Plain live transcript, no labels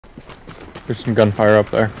There's some gunfire up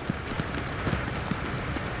there.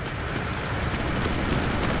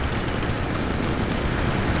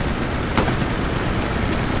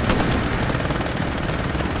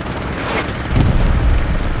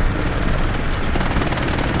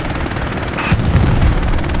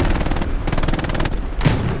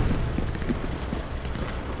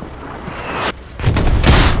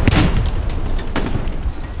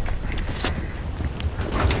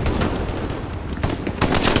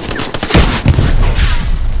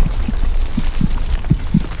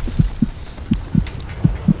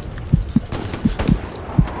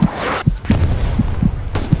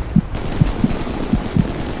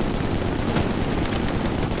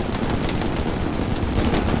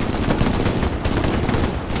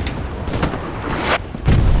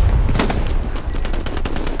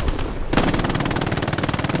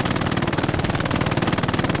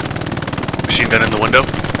 Machine gun in the window.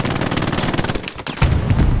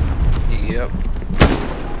 Yep.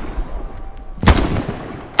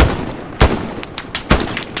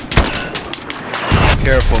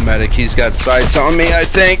 Careful, medic. He's got sights on me, I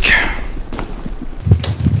think.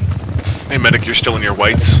 Hey, medic, you're still in your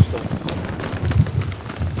whites.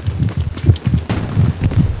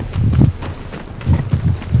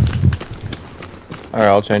 Alright,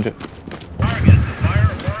 I'll change it.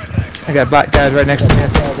 I got black guys right next to me.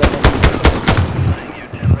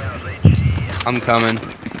 I'm coming.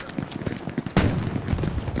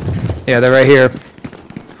 Yeah, they're right here.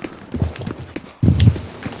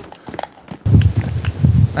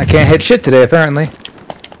 I can't hit shit today, apparently.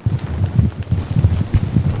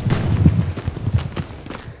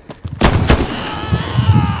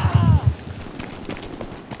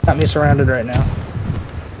 Got me surrounded right now.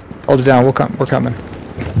 Hold it down. We're coming.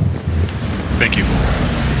 Thank you.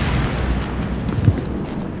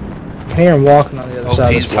 I hear him walking on the other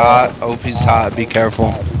side. OP's hot. OP's hot. Be careful.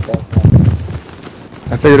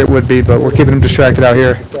 I figured it would be, but we're keeping them distracted out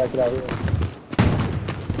here.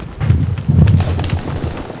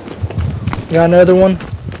 Got another one.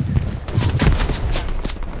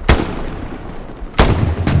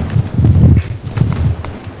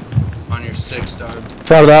 On your 6-star.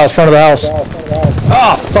 Front of the house. Front of the house.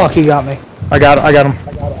 Oh fuck! He got me. I got him.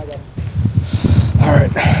 All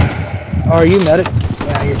right. Oh, are you medic?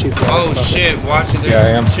 Yeah, you're too far. Oh shit! Watch it. Yeah, I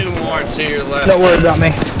am. There's 2 more to your left. Don't worry about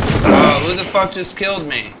me. Who the fuck just killed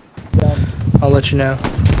me? I'll let you know.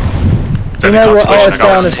 Is You that know a what? Oh, it's constellation?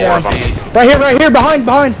 down. It's I got down. four of them. Right here,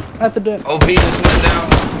 behind, at the deck. OP just went down.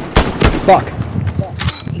 Fuck.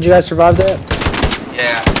 Did you guys survive that?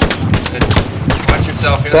 Yeah. Good. Watch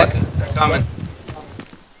yourself. Here they're coming.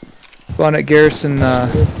 Going at Garrison.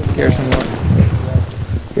 Garrison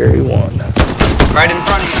 1. Gary 1. Right in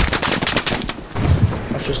front of you.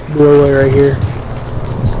 That's just doorway right here.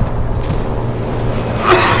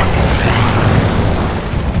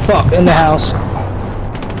 Fuck, in the house.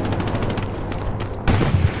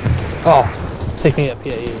 Oh, pick me up.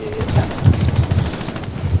 Yeah.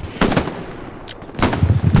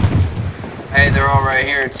 Hey, they're all right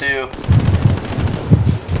here too.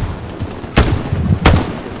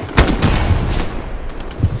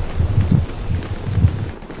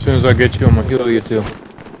 As soon as I get you, I'm gonna heal you too.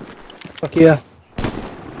 Fuck yeah.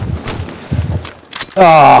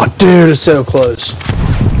 Oh, dude, it's so close.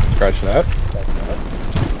 Scratch that.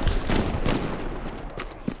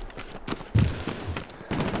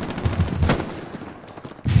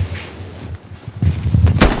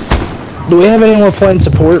 Do we have anyone playing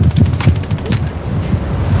support?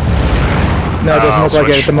 No, it doesn't look like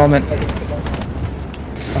it at the moment.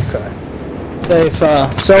 Okay. If Cell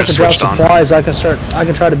can drop switched on. supplies, I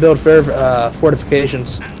can try to build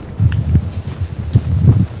fortifications.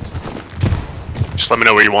 Just let me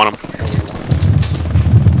know where you want them.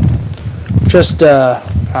 Just I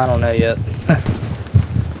don't know yet.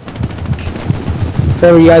 If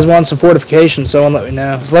ever you guys want some fortifications, someone let me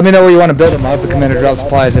know. Just let me know where you want to build them. I'll have the commander drop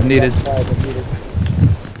supplies if needed.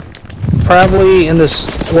 Probably in this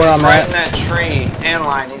where I'm right at. in that tree,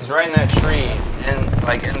 Anline. He's right in that tree, and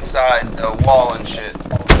like inside the wall and shit.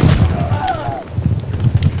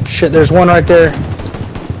 Shit, there's one right there.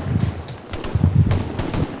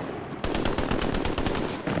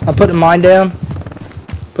 I'm putting mine down.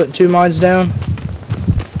 Putting 2 mines down.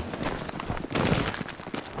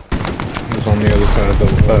 He's on the other side of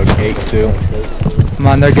the gate too. Come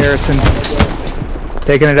on there, Garrison.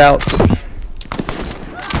 Taking it out.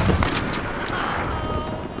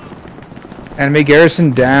 Enemy Garrison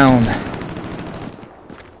down.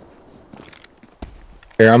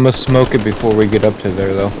 Here, I'm gonna smoke it before we get up to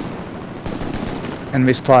there though.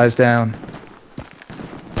 Enemy supplies down.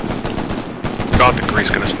 God, the grease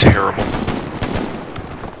gun is terrible.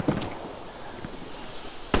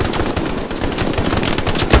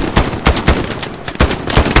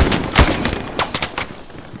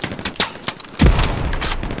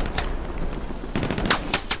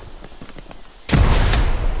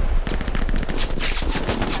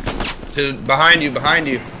 Behind you, behind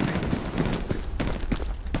you.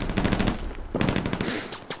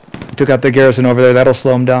 Took out the garrison over there. That'll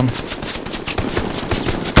slow him down.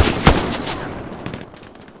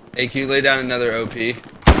 Hey, can you lay down another OP?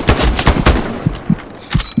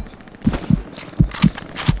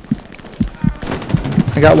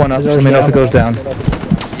 I got one up. Let me know if it goes down.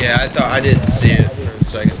 Yeah, I thought I didn't see it for a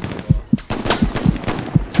second.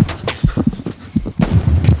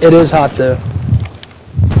 It is hot though.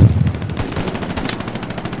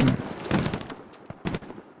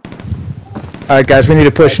 Alright guys, we need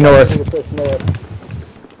to push north.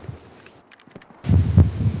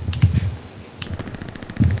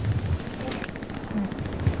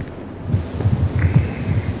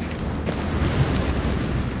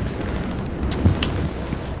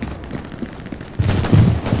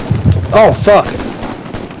 Oh fuck.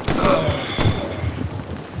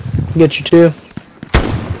 Get you too.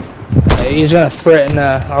 He's gonna threaten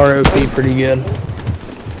ROP pretty good.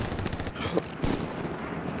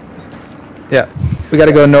 Yeah, we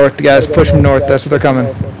gotta go north, guys. Push them north. That's what they're coming.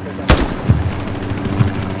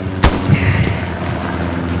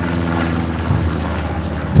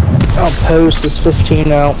 Outpost is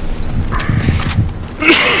 15 out.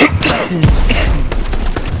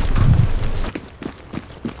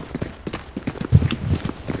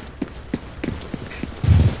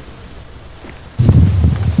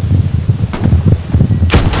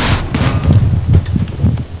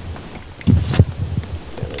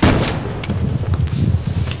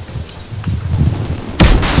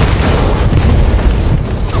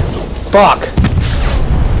 Fuck! Bro,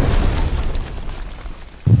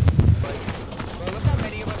 look how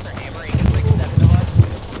many of us are hammering. It's like 7 of us.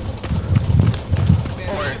 Man,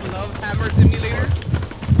 I love Hammer Simulator.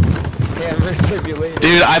 Hammer Simulator.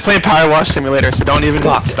 Dude, I play Power Wash Simulator, so don't even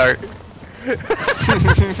start. Now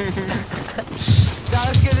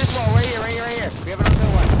let's get this one right here. We have another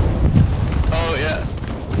one. Oh, yeah.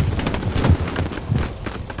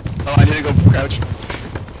 Oh, I need to go crouch.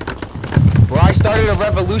 Bro, I started a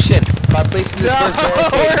revolution by placing this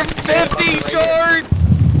first barricade. We're 50 short!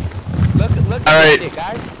 Look at Alright. this shit,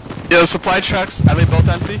 guys. Yo, supply trucks, are they both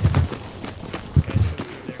empty?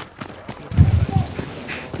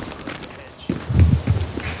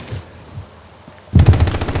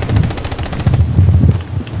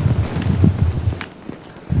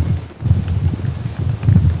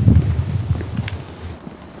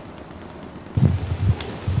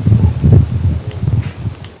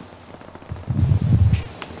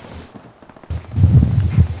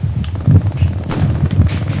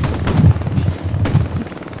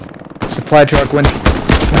 Supply truck went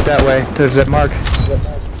that way, towards that mark.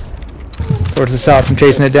 Towards the south, I'm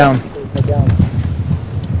chasing it down.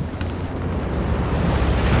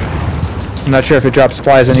 I'm not sure if it dropped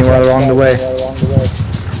supplies anywhere along the way.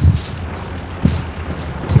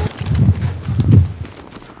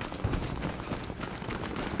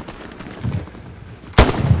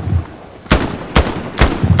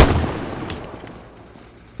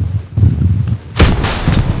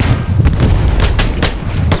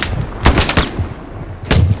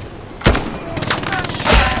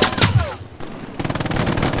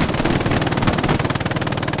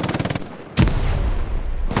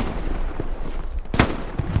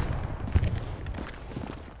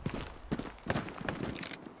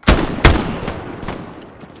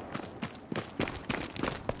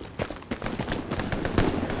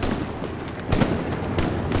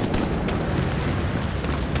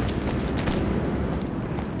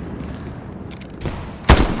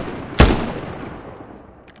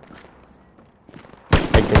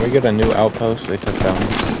 Can we get a new outpost? They took that one.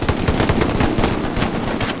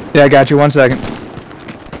 Yeah, I got you. 1 second.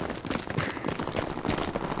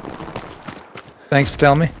 Thanks for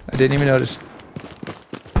telling me. I didn't even notice.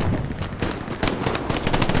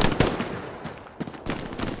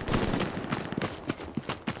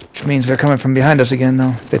 Which means they're coming from behind us again,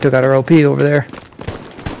 though. They took out our OP over there.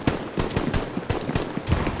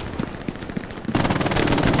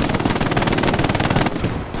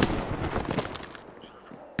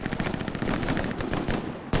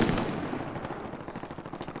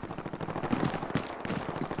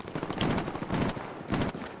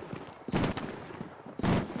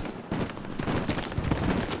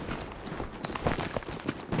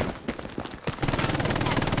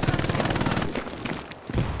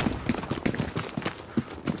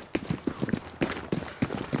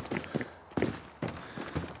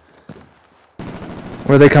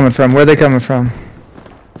 Where are they coming from? Where are they coming from?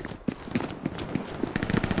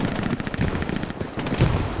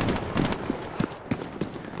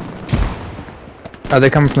 Are they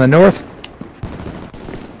coming from the north?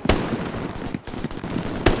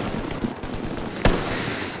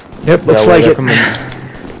 Yep, looks Yeah, like they're it. coming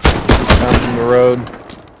down from the road.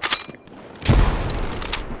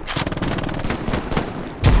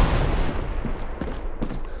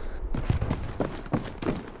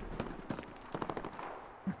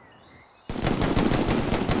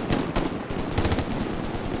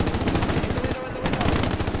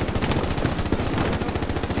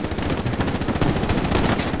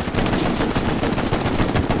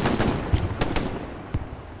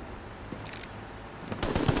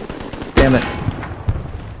 Damn it.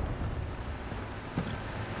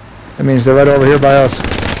 That means they're right over here by us.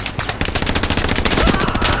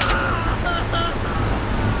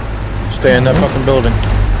 Stay in that fucking building.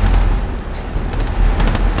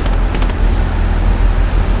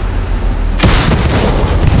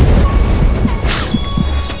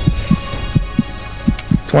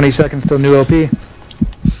 "20 seconds till new LP."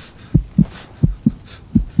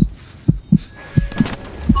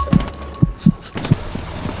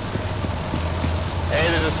 Hey,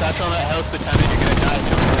 there's a satchel in that house, Lieutenant. You're gonna die.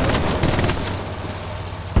 Jump out.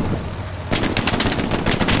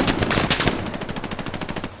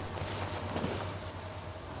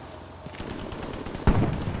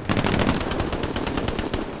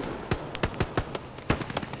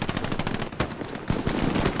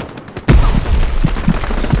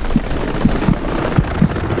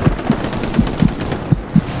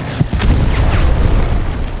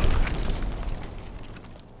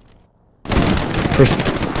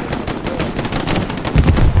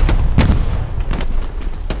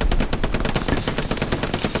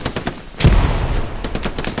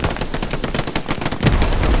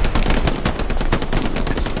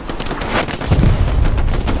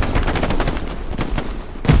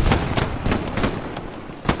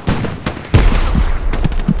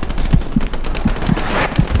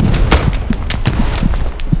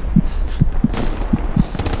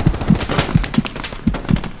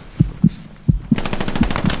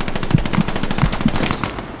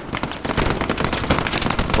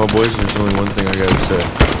 Well, boys, there's only one thing I gotta say.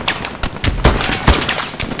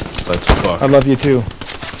 Let's fuck. I love you too.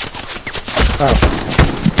 Oh,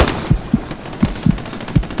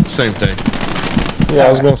 Same thing. Yeah, I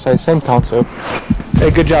was gonna say, same concept. hey,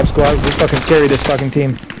 good job, squad. We fucking carry this fucking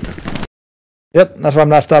team. Yep, that's why I'm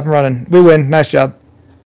not stopping running. We win. Nice job.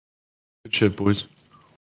 Good shit, boys.